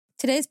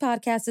Today's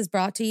podcast is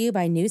brought to you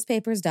by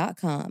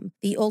Newspapers.com,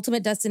 the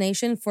ultimate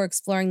destination for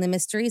exploring the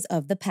mysteries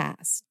of the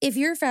past. If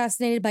you're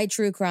fascinated by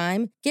true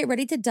crime, get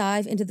ready to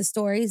dive into the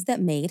stories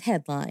that made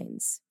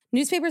headlines.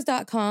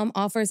 Newspapers.com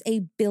offers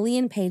 1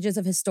 billion pages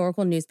of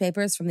historical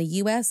newspapers from the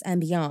U.S.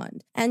 and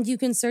beyond, and you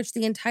can search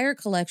the entire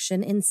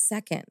collection in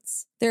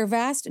seconds. Their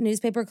vast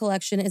newspaper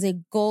collection is a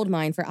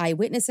goldmine for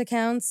eyewitness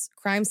accounts,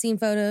 crime scene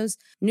photos,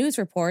 news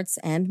reports,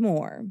 and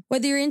more.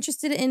 Whether you're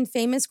interested in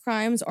famous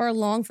crimes or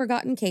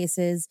long-forgotten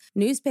cases,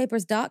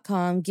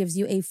 Newspapers.com gives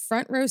you a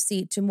front-row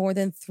seat to more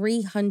than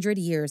 300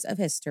 years of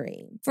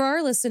history. For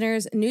our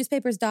listeners,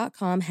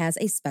 Newspapers.com has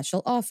a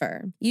special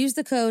offer. Use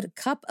the code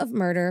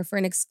CUPOFMURDER for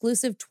an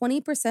exclusive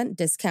 20%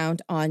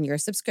 discount on your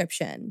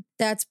subscription.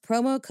 That's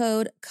promo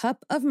code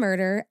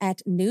CUPOFMURDER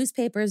at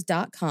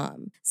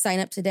Newspapers.com. Sign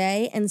up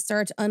today and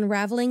start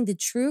unraveling the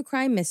true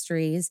crime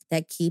mysteries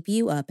that keep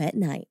you up at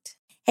night.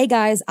 Hey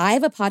guys, I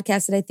have a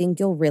podcast that I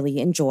think you'll really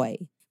enjoy.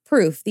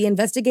 Proof, the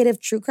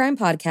investigative true crime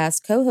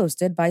podcast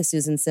co-hosted by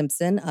Susan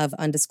Simpson of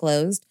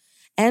Undisclosed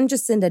and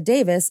Jacinda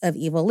Davis of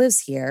Evil Lives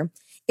Here,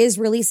 is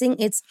releasing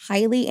its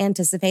highly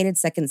anticipated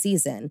second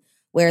season,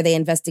 where they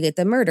investigate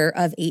the murder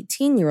of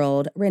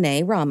 18-year-old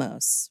Renee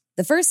Ramos.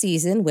 The first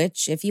season,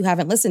 which if you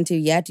haven't listened to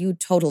yet, you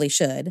totally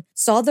should,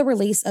 saw the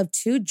release of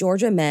 2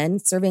 Georgia men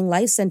serving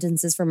life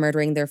sentences for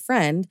murdering their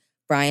friend,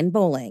 Brian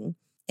Bowling.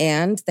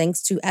 And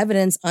thanks to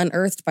evidence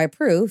unearthed by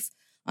Proof,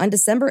 on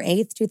December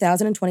 8th,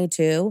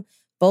 2022,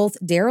 both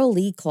Daryl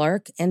Lee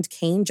Clark and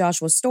Kane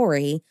Joshua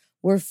Story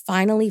were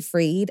finally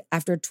freed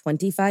after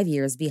 25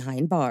 years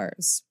behind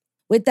bars.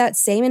 With that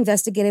same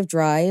investigative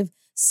drive,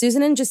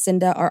 Susan and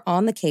Jacinda are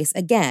on the case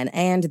again,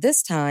 and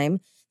this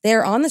time, they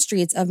are on the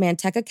streets of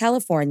Manteca,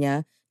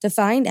 California, to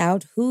find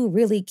out who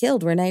really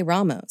killed Renee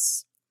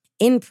Ramos.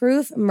 In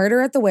Proof,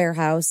 Murder at the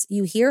Warehouse,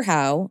 you hear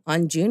how,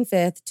 on June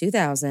 5th,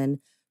 2000,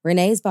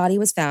 Renee's body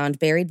was found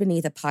buried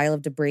beneath a pile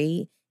of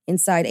debris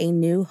inside a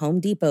new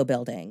Home Depot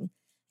building,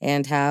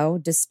 and how,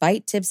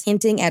 despite tips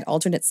hinting at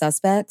alternate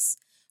suspects,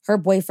 her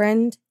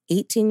boyfriend,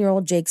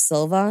 18-year-old Jake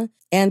Silva,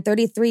 and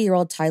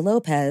 33-year-old Ty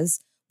Lopez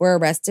were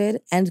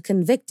arrested and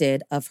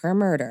convicted of her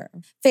murder.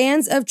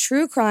 Fans of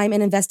true crime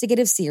and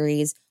investigative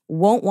series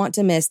won't want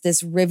to miss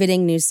this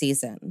riveting new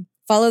season.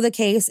 Follow the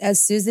case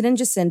as Susan and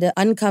Jacinda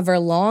uncover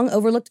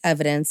long-overlooked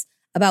evidence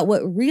about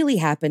what really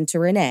happened to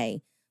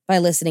Renee by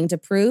listening to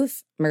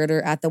Proof, Murder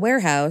at the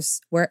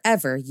Warehouse,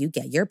 wherever you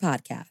get your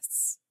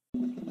podcasts.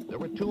 There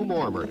were 2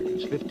 more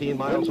murders 15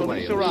 miles away.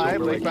 When police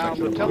arrived, they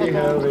found the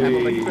telephones and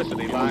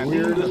electricity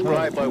lines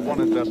described by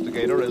one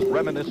investigator as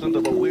reminiscent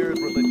of a weird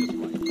religious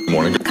rite.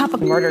 Morning. Cup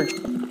of murder.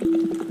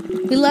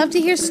 We love to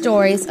hear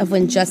stories of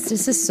when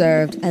justice is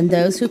served and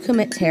those who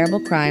commit terrible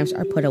crimes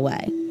are put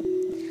away.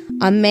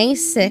 On May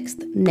 6,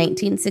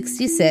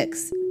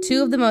 1966,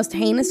 2 of the most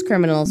heinous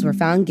criminals were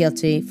found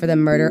guilty for the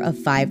murder of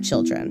 5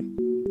 children.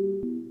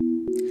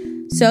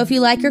 So if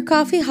you like your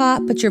coffee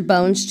hot but your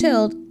bones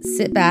chilled,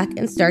 sit back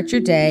and start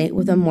your day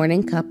with a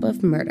morning cup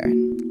of murder.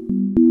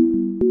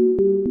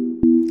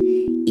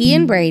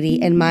 Ian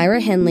Brady and Myra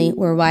Hindley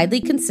were widely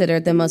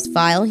considered the most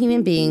vile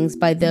human beings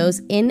by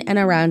those in and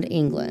around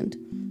England.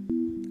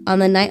 On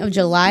the night of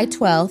July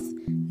 12,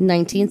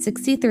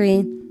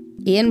 1963,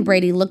 Ian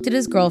Brady looked at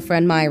his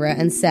girlfriend Myra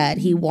and said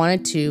he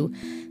wanted to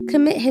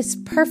commit his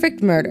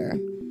perfect murder.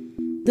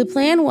 The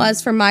plan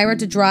was for Myra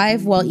to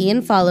drive while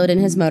Ian followed in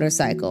his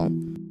motorcycle.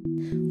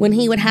 When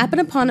he would happen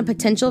upon a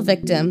potential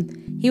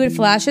victim, he would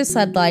flash his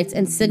headlights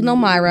and signal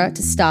Myra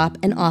to stop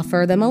and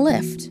offer them a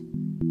lift.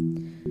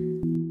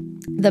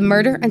 The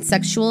murder and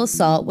sexual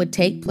assault would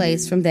take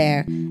place from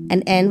there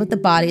and end with the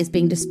bodies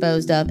being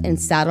disposed of in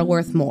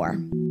Saddleworth Moor.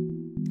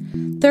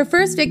 Their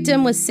first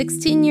victim was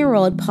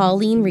 16-year-old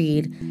Pauline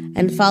Reed,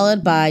 and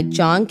followed by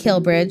John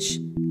Kilbridge,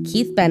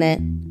 Keith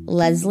Bennett,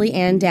 Leslie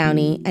Ann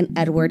Downey, and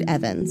Edward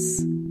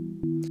Evans.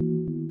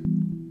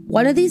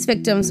 One of these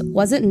victims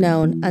wasn't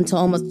known until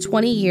almost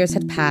 20 years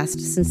had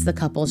passed since the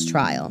couple's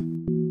trial.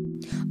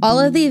 All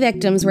of the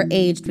victims were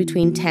aged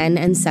between 10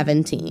 and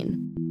 17.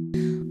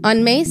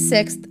 On May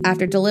 6th,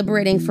 after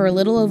deliberating for a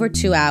little over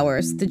 2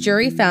 hours, the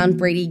jury found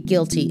Brady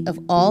guilty of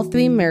all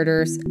 3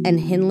 murders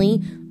and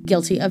Hindley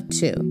guilty of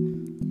 2.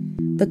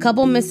 The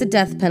couple missed the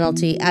death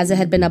penalty as it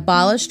had been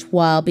abolished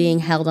while being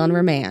held on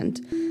remand,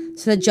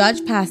 so the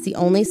judge passed the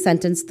only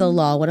sentence the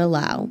law would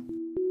allow: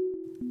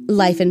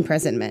 life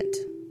imprisonment.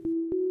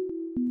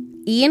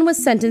 Ian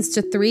was sentenced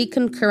to 3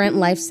 concurrent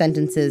life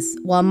sentences,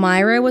 while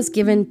Myra was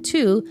given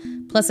 2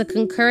 plus a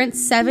concurrent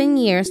 7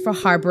 years for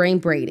harboring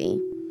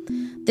Brady.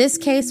 This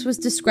case was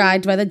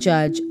described by the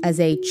judge as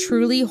a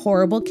truly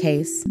horrible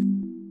case,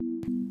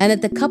 and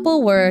that the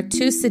couple were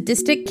 2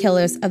 sadistic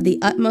killers of the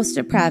utmost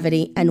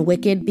depravity and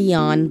wicked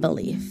beyond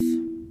belief.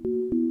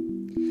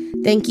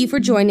 Thank you for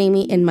joining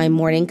me in my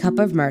morning cup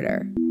of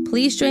murder.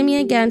 Please join me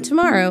again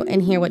tomorrow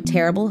and hear what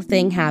terrible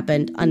thing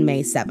happened on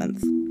May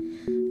 7th.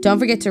 Don't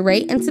forget to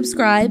rate and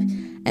subscribe,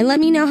 and let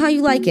me know how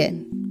you like it.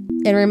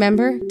 And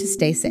remember to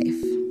stay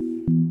safe.